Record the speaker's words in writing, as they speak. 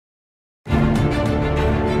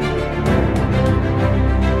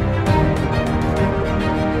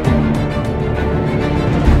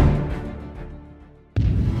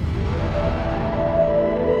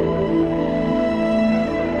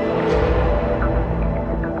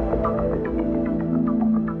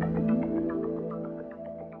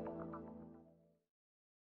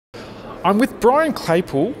I'm with Brian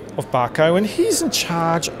Claypool of Barco, and he's in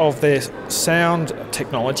charge of their sound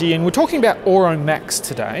technology, and we're talking about AuroMAX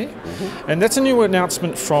today. And that's a new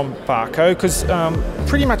announcement from Barco, because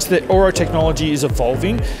pretty much the Auro technology is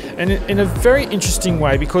evolving, and in a very interesting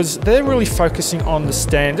way, because they're really focusing on the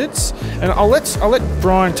standards. And I'll let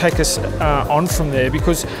Brian take us on from there,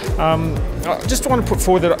 because I just want to put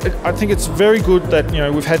forward that I think it's very good that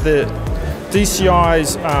we've had the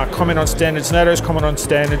DCI's comment on standards, NATO's comment on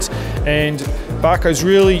standards, and Barco's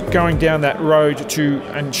really going down that road to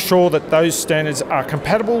ensure that those standards are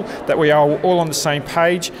compatible, that we are all on the same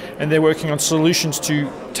page, and they're working on solutions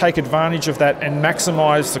to take advantage of that and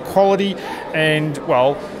maximise the quality. And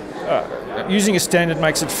well, using a standard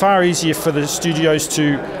makes it far easier for the studios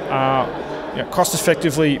to cost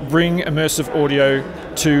effectively bring immersive audio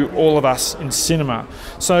to all of us in cinema.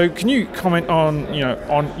 So can you comment on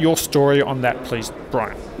on your story on that, please,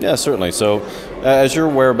 Brian? Yeah, certainly. So as you're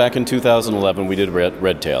aware, back in 2011 we did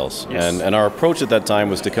Red Tails. Yes. And our approach at that time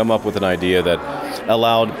was to come up with an idea that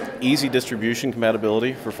allowed easy distribution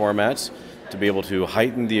compatibility for formats, to be able to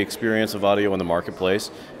heighten the experience of audio in the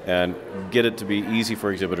marketplace and get it to be easy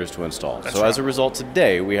for exhibitors to install. That's so right. As a result,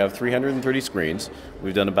 today we have 330 screens.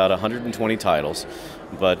 We've done about 120 titles,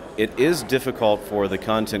 but it is difficult for the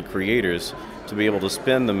content creators to be able to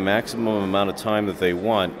spend the maximum amount of time that they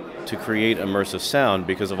want to create immersive sound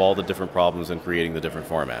because of all the different problems in creating the different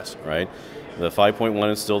formats, right? The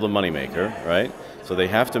 5.1 is still the moneymaker, right? So they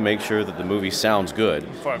have to make sure that the movie sounds good.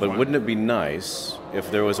 But wouldn't it be nice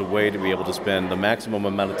if there was a way to be able to spend the maximum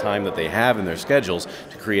amount of time that they have in their schedules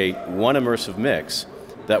to create one immersive mix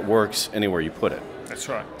that works anywhere you put it? That's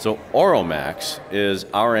right. So AuroMAX is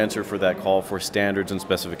our answer for that call for standards and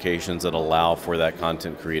specifications that allow for that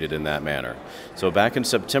content created in that manner. So back in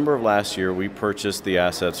September of last year, we purchased the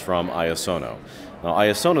assets from Iasono. Now,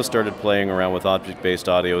 Iasono started playing around with object-based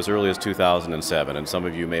audio as early as 2007, and some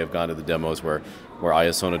of you may have gone to the demos where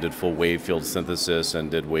Iasono did full wave field synthesis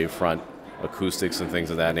and did wavefront acoustics and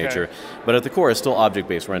things of that nature. But at the core, it's still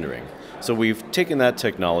object-based rendering. So we've taken that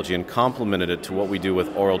technology and complemented it to what we do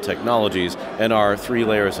with Aural Technologies and our 3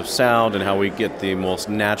 layers of sound and how we get the most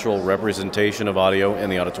natural representation of audio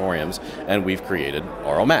in the auditoriums, and we've created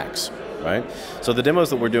AuroMAX. Right? So the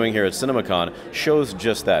demos that we're doing here at CinemaCon shows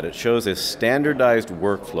just that. It shows a standardized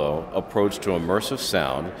workflow approach to immersive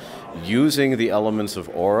sound using the elements of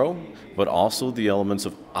Auro, but also the elements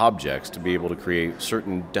of objects to be able to create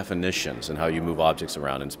certain definitions in how you move objects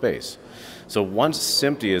around in space. So once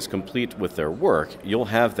SMPTE is complete with their work, you'll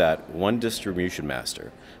have that one distribution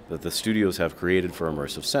master that the studios have created for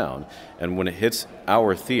immersive sound, and when it hits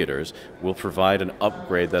our theaters, we'll provide an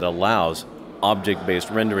upgrade that allows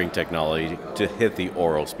object-based rendering technology to hit the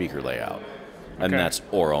Auro speaker layout, and that's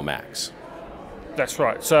AuroMAX. That's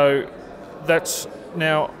right. So that's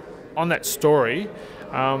now on that story.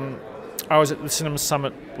 I was at the Cinema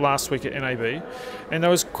Summit last week at NAB, and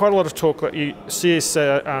there was quite a lot of talk about 25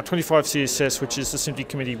 CSS, which is the SMPTE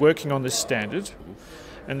committee working on this standard.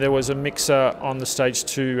 And there was a mixer on the stage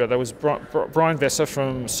too. There was Brian Vesser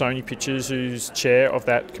from Sony Pictures, who's chair of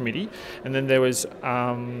that committee, and then there was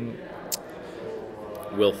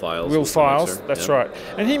Will Files, that's right.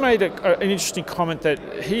 And he made an interesting comment that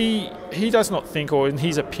he does not think, or in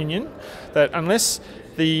his opinion, that unless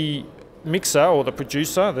the mixer or the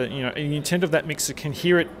producer, the intent of that mixer can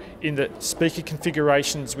hear it in the speaker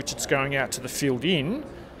configurations which it's going out to the field in,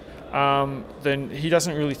 then he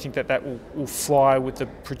doesn't really think that will fly with the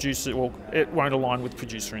producer, or it won't align with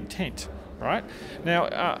producer intent, right?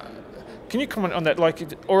 Now, can you comment on that? Like,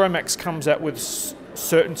 AuroMAX comes out with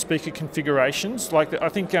certain speaker configurations. Like, I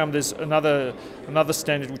think there's another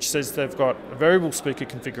standard which says they've got variable speaker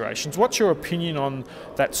configurations. What's your opinion on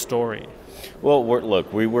that story? Well,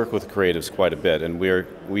 look, we work with creatives quite a bit, and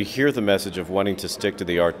we hear the message of wanting to stick to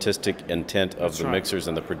the artistic intent of the mixers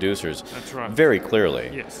and the producers very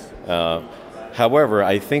clearly. Yes. However,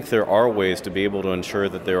 I think there are ways to be able to ensure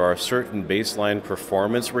that there are certain baseline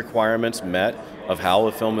performance requirements met of how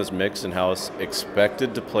a film is mixed and how it's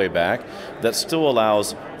expected to play back that still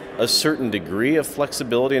allows a certain degree of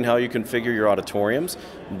flexibility in how you configure your auditoriums,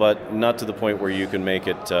 but not to the point where you can make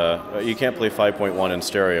it, you can't play 5.1 in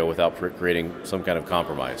stereo without creating some kind of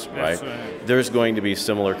compromise, right? There's going to be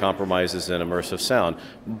similar compromises in immersive sound,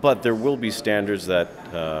 but there will be standards that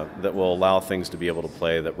that will allow things to be able to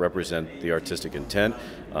play that represent the artistic intent.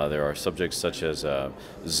 There are subjects such as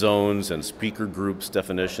zones and speaker groups,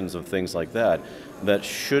 definitions of things like that, that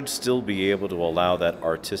should still be able to allow that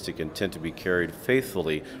artistic intent to be carried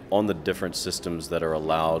faithfully on the different systems that are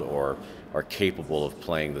allowed or are capable of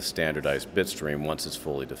playing the standardized bit stream once it's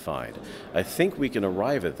fully defined. I think we can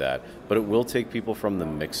arrive at that, but it will take people from the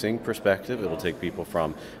mixing perspective, it will take people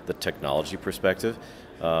from the technology perspective,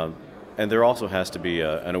 and there also has to be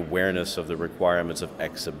an awareness of the requirements of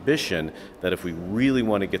exhibition, that if we really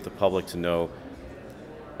want to get the public to know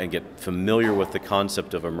and get familiar with the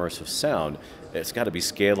concept of immersive sound, it's got to be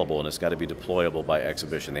scalable and it's got to be deployable by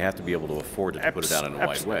exhibition. They have to be able to afford to put it down in a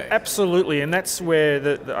wide way. Absolutely, and that's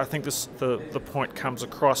where I think the point comes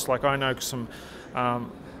across. Like, I know some,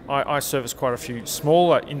 I service quite a few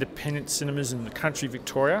smaller independent cinemas in the country,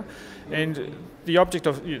 Victoria, and the object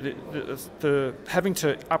of the having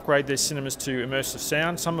to upgrade their cinemas to immersive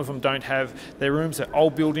sound. Some of them don't have their rooms, they're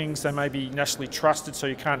old buildings, they may be nationally trusted so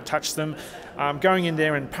you can't touch them. Going in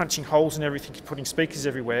there and punching holes in everything, putting speakers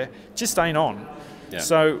everywhere, just ain't on. Yeah.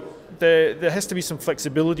 So there has to be some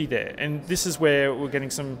flexibility there, and this is where we're getting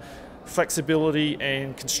some flexibility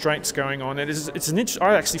and constraints going on.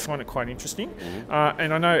 I actually find it quite interesting,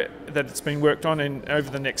 and I know that it's been worked on, and over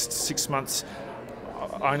the next 6 months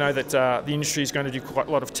I know that the industry is going to do quite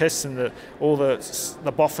a lot of tests, and all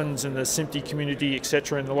the boffins and the SMPTE community,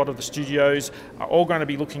 etc., and a lot of the studios are all going to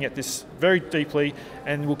be looking at this very deeply,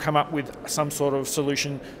 and will come up with some sort of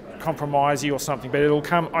solution, compromisey or something. But it'll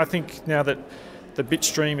come, I think, now that the bit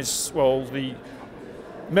stream is, well, the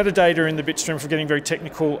metadata in the bit stream, for getting very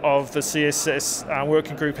technical, of the CSS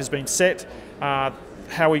working group has been set.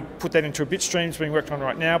 How we put that into a bit stream is being worked on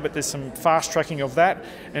right now, but there's some fast tracking of that.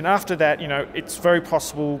 And after that, it's very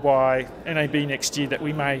possible by NAB next year that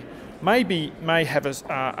we may have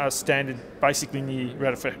a standard basically near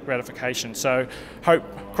ratification. So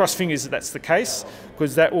cross fingers that that's the case,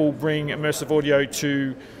 because that will bring immersive audio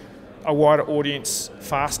to a wider audience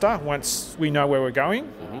faster once we know where we're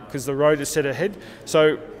going, because the road is set ahead.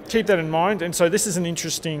 So keep that in mind. And so this is an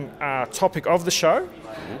interesting topic of the show.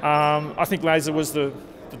 I think laser was the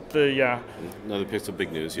another piece of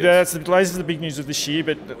big news. Yes. Yeah, it's laser's the big news of this year,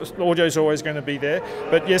 but audio is always going to be there.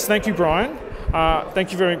 But yes, thank you, Brian.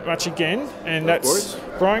 Thank you very much again. And that's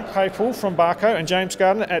Brian Claypool from Barco and James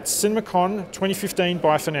Gardner at CinemaCon 2015.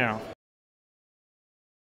 Bye for now.